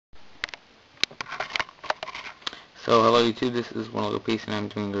So hello YouTube, this is one Lego Piece and I'm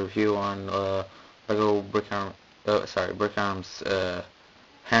doing a review on Lego Brickarms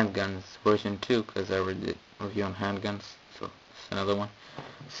Handguns version 2 because I already did a review on Handguns, so it's another one.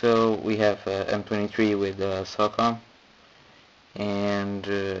 So we have M23 with SOCOM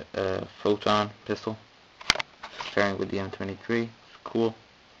and Photon Pistol pairing with the M23. It's cool.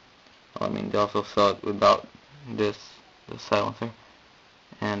 I mean, they also saw it without the silencer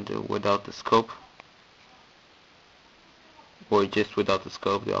and without the scope. Or just without the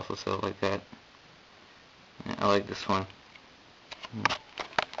scope, they also sell it like that. I like this one.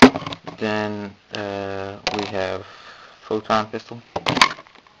 Then we have Photon Pistol,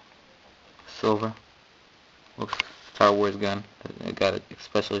 silver, looks Star Wars gun. I got it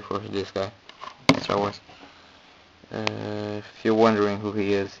especially for this guy, Star Wars. If you're wondering who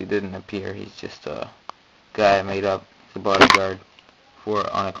he is, he didn't appear. He's just a guy I made up, the bodyguard for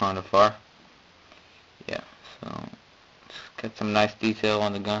Icon of Far. Yeah, so got some nice detail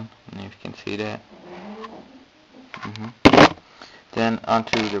on the gun, and if you can see that. Then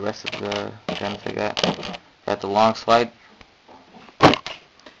onto the rest of the guns I got. Got the Longslide,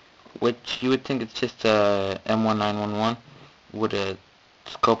 which you would think it's just a M1911 with a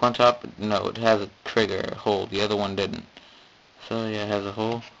scope on top. No, it has a trigger hole. The other one didn't. So yeah, it has a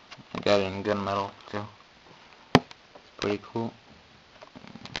hole. I got it in gunmetal too. It's pretty cool.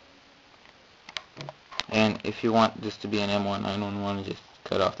 And if you want this to be an M1911, just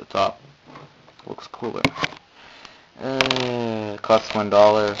cut off the top. Looks cooler. Costs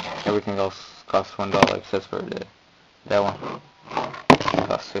 $1. Everything else costs $1 except for that one.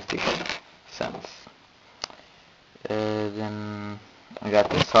 Costs 50 cents. Then I got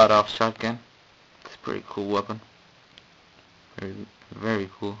the sawed-off shotgun. It's a pretty cool weapon. Very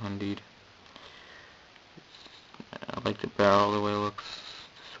cool indeed. I like the barrel the way it looks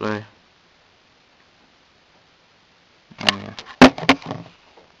this way.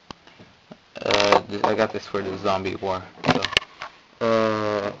 I got this for the zombie war.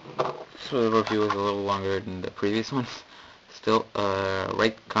 So the review was a little longer than the previous ones. Still,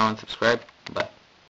 rate, comment, subscribe. Bye.